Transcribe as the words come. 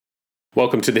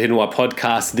Welcome to the Hidden Why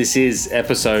podcast. This is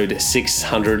episode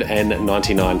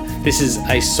 699. This is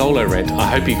a solo rant. I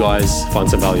hope you guys find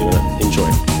some value in it. Enjoy.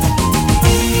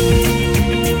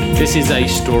 This is a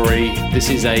story. This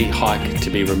is a hike to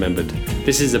be remembered.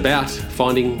 This is about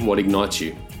finding what ignites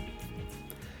you.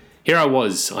 Here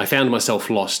I found myself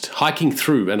lost, hiking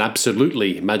through an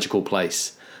absolutely magical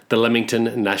place, the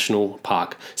Lamington National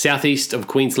Park, southeast of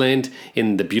Queensland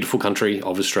in the beautiful country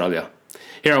of Australia.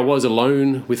 Here I was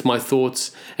alone with my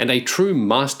thoughts and a true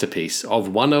masterpiece of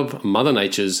one of Mother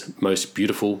Nature's most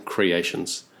beautiful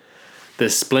creations. The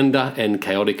splendor and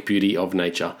chaotic beauty of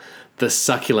nature, the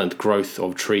succulent growth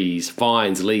of trees,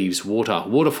 vines, leaves,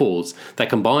 waterfalls that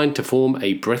combine to form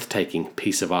a breathtaking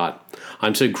piece of art.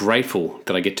 I'm so grateful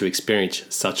that I get to experience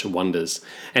such wonders,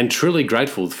 and truly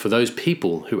grateful for those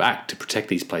people who act to protect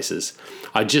these places.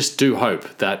 I just do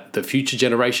hope that the future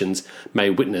generations may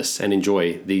witness and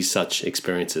enjoy these such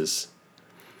experiences.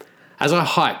 As I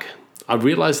hike, I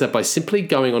realize that by simply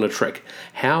going on a trek,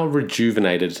 how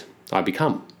rejuvenated I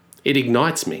become. It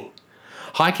ignites me.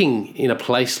 Hiking in a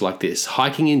place like this,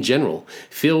 hiking in general,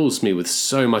 fills me with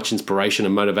so much inspiration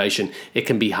and motivation it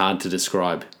can be hard to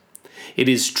describe. It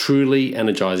is truly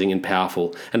energizing and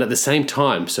powerful, and at the same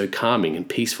time so calming and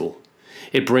peaceful.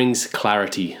 It brings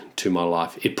clarity to my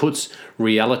life. It puts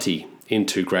reality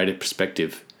into greater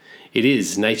perspective. It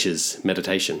is nature's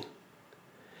meditation.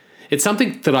 It's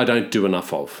something that I don't do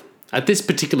enough of. At this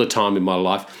particular time in my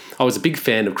life, I was a big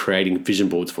fan of creating vision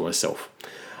boards for myself.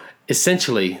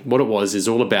 Essentially, what it was is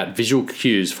all about visual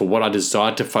cues for what I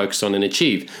desired to focus on and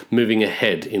achieve, moving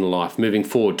ahead in life, moving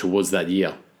forward towards that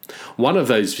year. One of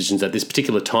those visions at this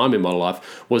particular time in my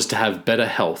life was to have better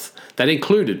health. That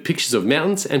included pictures of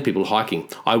mountains and people hiking.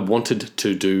 I wanted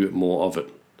to do more of it.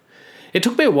 It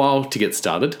took me a while to get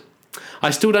started. I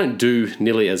still don't do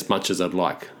nearly as much as I'd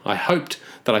like. I hoped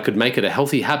that I could make it a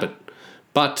healthy habit,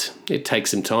 but it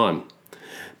takes some time.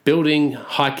 Building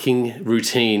hiking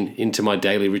routine into my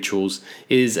daily rituals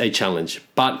is a challenge,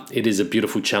 but it is a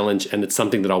beautiful challenge and it's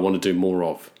something that I want to do more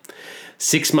of.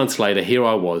 6 months later, here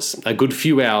I was, a good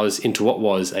few hours into what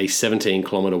was a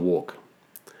 17-kilometre walk.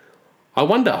 I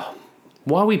wonder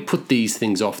why we put these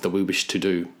things off that we wish to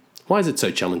do. Why is it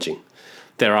so challenging?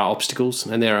 There are obstacles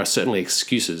and there are certainly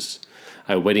excuses.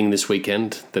 A wedding this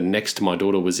weekend, the next my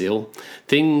daughter was ill.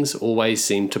 Things always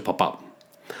seem to pop up.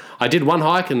 I did one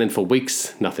hike and then for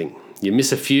weeks, nothing. You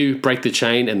miss a few, break the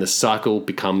chain, and the cycle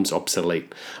becomes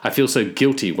obsolete. I feel so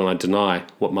guilty when I deny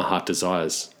what my heart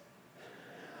desires.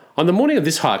 On the morning of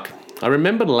this hike, I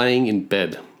remember laying in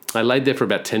bed. I laid there for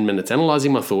about 10 minutes,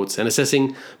 analysing my thoughts and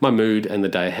assessing my mood and the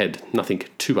day ahead. Nothing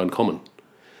too uncommon.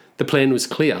 The plan was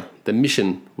clear. The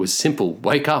mission was simple.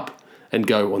 Wake up and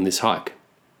go on this hike.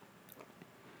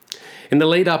 In the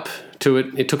lead up to it,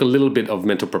 it took a little bit of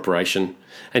mental preparation,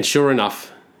 and sure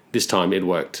enough, this time it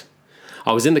worked.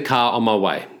 I was in the car on my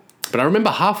way, but I remember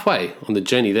halfway on the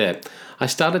journey there, I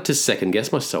started to second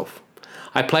guess myself.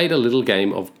 I played a little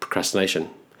game of procrastination.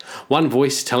 One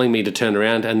voice telling me to turn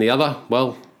around and the other,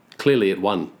 well, clearly it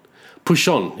won. Push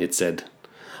on, it said.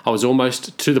 I was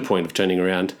almost to the point of turning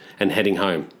around and heading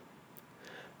home.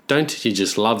 Don't you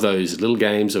just love those little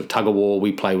games of tug-of-war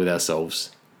we play with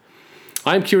ourselves?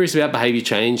 I am curious about behaviour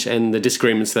change and the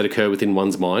disagreements that occur within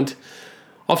one's mind.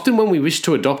 Often when we wish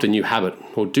to adopt a new habit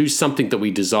or do something that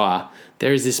we desire,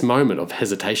 there is this moment of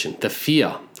hesitation, the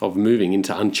fear of moving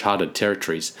into uncharted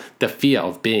territories, the fear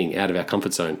of being out of our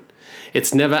comfort zone.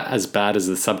 It's never as bad as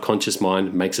the subconscious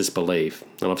mind makes us believe,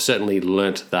 and I've certainly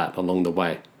learnt that along the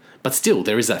way. But still,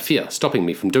 there is that fear stopping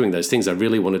me from doing those things I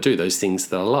really want to do, those things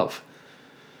that I love.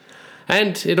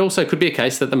 And it also could be a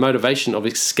case that the motivation of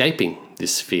escaping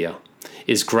this fear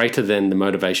is greater than the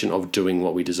motivation of doing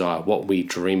what we desire, what we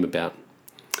dream about.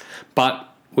 But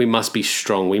we must be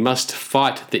strong. We must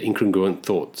fight the incongruent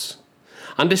thoughts.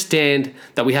 Understand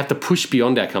that we have to push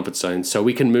beyond our comfort zone so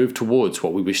we can move towards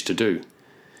what we wish to do.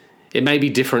 It may be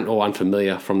different or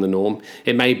unfamiliar from the norm.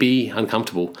 It may be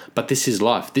uncomfortable, but this is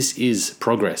life. This is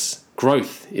progress.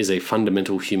 Growth is a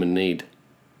fundamental human need.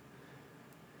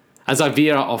 As I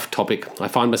veer off topic, I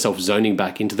find myself zoning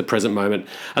back into the present moment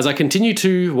as I continue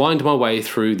to wind my way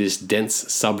through this dense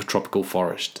subtropical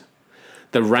forest.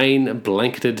 The rain,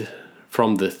 blanketed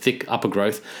from the thick upper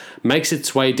growth, makes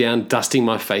its way down, dusting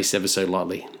my face ever so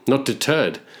lightly. Not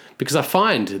deterred, because I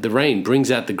find the rain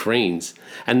brings out the greens,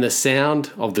 and the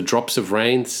sound of the drops of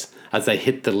rains as they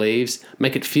hit the leaves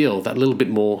make it feel that little bit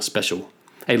more special,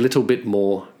 a little bit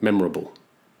more memorable.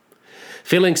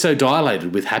 Feeling so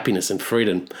dilated with happiness and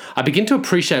freedom, I begin to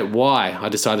appreciate why I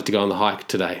decided to go on the hike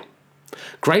today.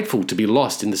 Grateful to be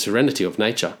lost in the serenity of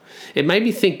nature, it made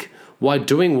me think why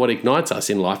doing what ignites us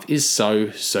in life is so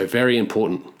very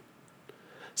important.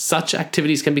 Such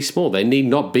activities can be small. They need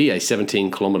not be a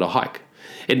 17-kilometre hike.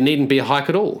 It needn't be a hike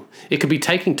at all. It could be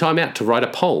taking time out to write a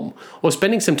poem or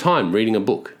spending some time reading a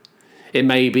book. It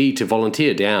may be to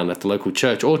volunteer down at the local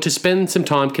church or to spend some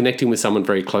time connecting with someone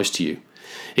very close to you.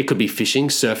 It could be fishing,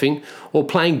 surfing, or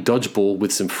playing dodgeball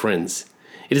with some friends.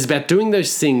 It is about doing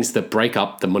those things that break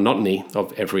up the monotony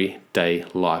of everyday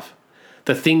life.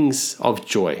 The things of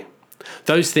joy.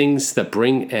 Those things that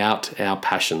bring out our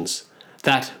passions.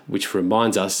 That which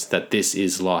reminds us that this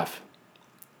is life.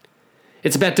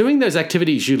 It's about doing those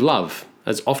activities you love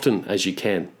as often as you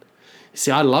can. See,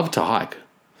 I love to hike.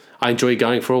 I enjoy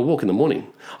going for a walk in the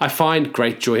morning. I find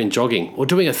great joy in jogging or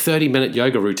doing a 30-minute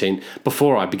yoga routine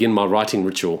before I begin my writing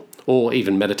ritual or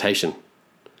even meditation.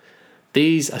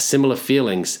 These are similar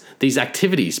feelings. These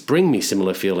activities bring me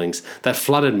similar feelings that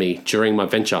flooded me during my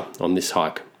venture on this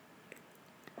hike.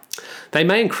 They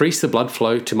may increase the blood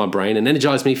flow to my brain and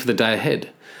energize me for the day ahead.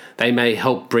 They may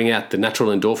help bring out the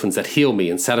natural endorphins that heal me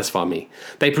and satisfy me.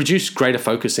 They produce greater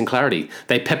focus and clarity.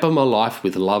 They pepper my life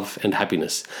with love and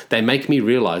happiness. They make me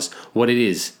realize what it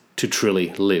is to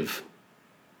truly live.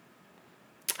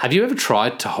 Have you ever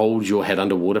tried to hold your head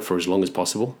underwater for as long as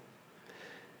possible?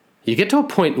 You get to a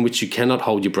point in which you cannot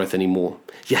hold your breath anymore.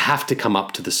 You have to come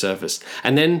up to the surface.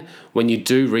 And then when you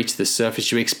do reach the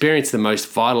surface, you experience the most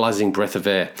vitalizing breath of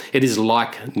air. It is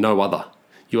like no other.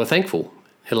 You are thankful,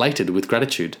 elated with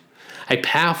gratitude. A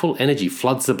powerful energy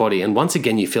floods the body, and once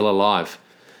again you feel alive.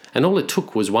 And all it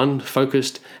took was one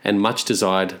focused and much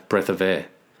desired breath of air.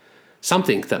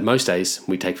 Something that most days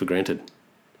we take for granted.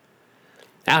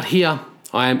 Out here,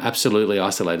 I am absolutely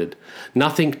isolated.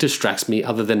 Nothing distracts me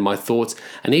other than my thoughts,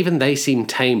 and even they seem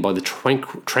tamed by the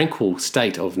tranquil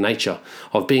state of nature,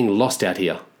 of being lost out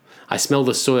here. I smell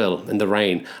the soil and the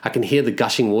rain. I can hear the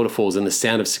gushing waterfalls and the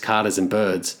sound of cicadas and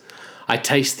birds. I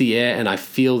taste the air and I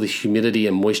feel the humidity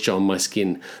and moisture on my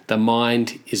skin. The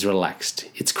mind is relaxed.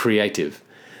 It's creative.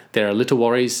 There are little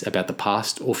worries about the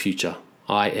past or future.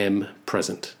 I am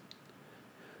present.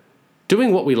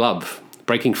 Doing what we love,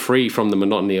 breaking free from the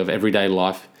monotony of everyday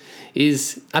life,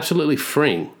 is absolutely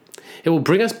freeing. It will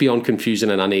bring us beyond confusion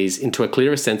and unease into a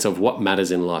clearer sense of what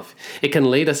matters in life. It can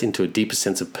lead us into a deeper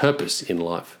sense of purpose in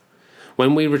life.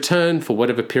 When we return for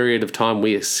whatever period of time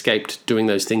we escaped doing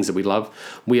those things that we love,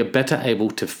 we are better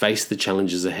able to face the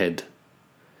challenges ahead.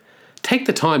 Take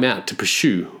the time out to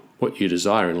pursue what you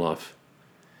desire in life.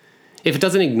 If it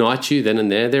doesn't ignite you then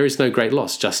and there is no great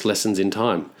loss, just lessons in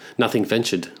time. Nothing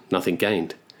ventured, nothing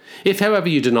gained. If, however,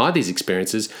 you deny these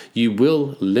experiences, you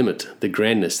will limit the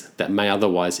grandness that may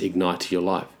otherwise ignite your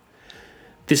life.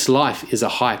 This life is a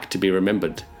hike to be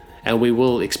remembered, and we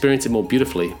will experience it more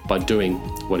beautifully by doing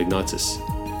what ignites us.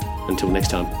 Until next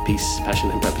time, peace, passion,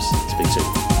 and purpose. Speak soon.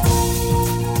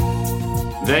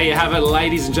 There you have it,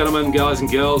 ladies and gentlemen, guys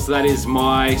and girls. That is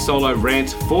my solo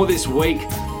rant for this week.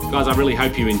 Guys, I really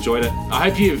hope you enjoyed it. I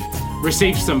hope you've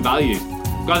received some value.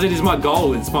 Guys, it is my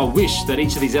goal, it's my wish that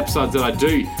each of these episodes that I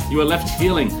do, you are left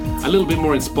feeling a little bit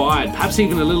more inspired, perhaps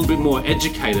even a little bit more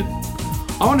educated.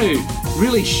 I want to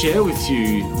really share with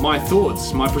you my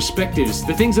thoughts, my perspectives,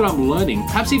 the things that I'm learning,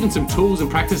 perhaps even some tools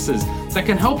and practices that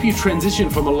can help you transition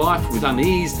from a life with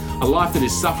unease, a life that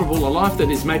is sufferable, a life that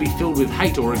is maybe filled with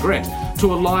hate or regret,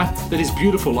 to a life that is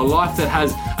beautiful, a life that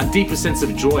has a deeper sense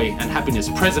of joy and happiness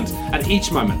present at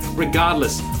each moment,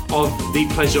 regardless of the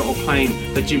pleasure or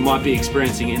pain that you might be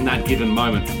experiencing in that given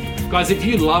moment. Guys, if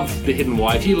you love The Hidden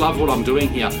Why, if you love what I'm doing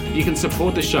here, you can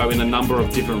support the show in a number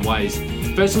of different ways.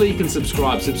 Firstly, you can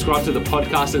subscribe to the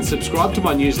podcast and subscribe to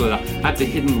my newsletter at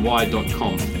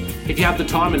thehiddenwhy.com. If you have the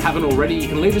time and haven't already, you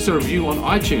can leave us a review on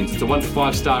iTunes. It's a 1 to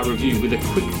 5 star review with a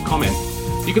quick comment.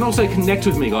 You can also connect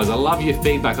with me, guys. I love your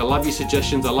feedback. I love your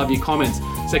suggestions. I love your comments.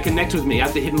 So connect with me at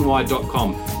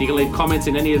thehiddenwhy.com. You can leave comments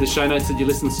in any of the show notes that you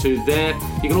listen to there.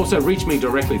 You can also reach me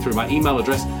directly through my email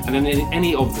address and then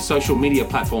any of the social media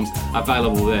platforms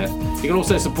available there. You can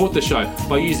also support the show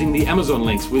by using the Amazon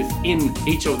links within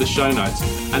each of the show notes.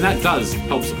 And that does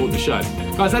help support the show.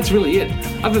 Guys, that's really it.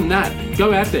 Other than that,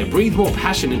 go out there, breathe more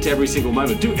passion into every single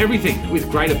moment. Do everything with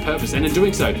greater purpose. And in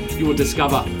doing so, you will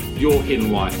discover your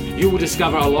hidden why. You will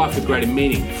discover a life with greater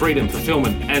meaning, freedom,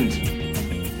 fulfillment, and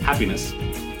happiness.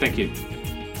 Thank you.